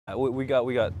We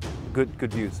got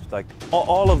good views. Like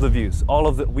all of the views,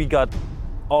 we got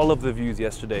all of the views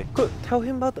yesterday. Good. Tell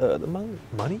him about the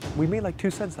money. We made like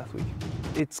 2 cents last week.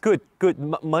 It's good.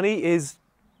 Money is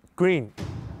green.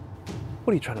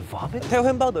 What are you trying to vomit? Tell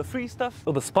him about the free stuff.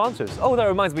 Oh, the sponsors. Oh, that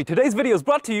reminds me. Today's video is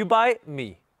brought to you by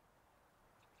me.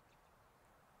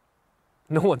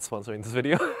 No one's sponsoring this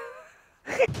video.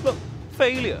 Look,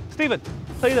 failure. Steven,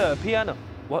 play the piano.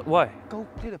 What? Why? Go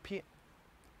play the piano.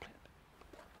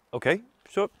 Okay,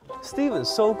 sure. Steven's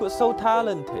so good, so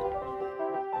talented.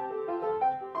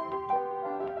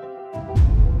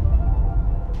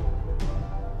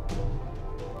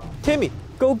 Timmy,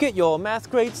 go get your math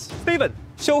grades. Steven,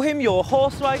 show him your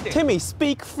horse riding. Timmy,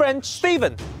 speak French.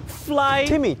 Steven, fly.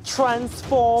 Timmy,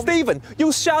 transform. Steven,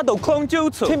 use shadow clone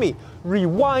jutsu. Timmy,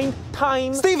 rewind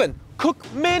time. Steven,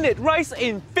 cook minute rice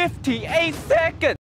in 58 seconds.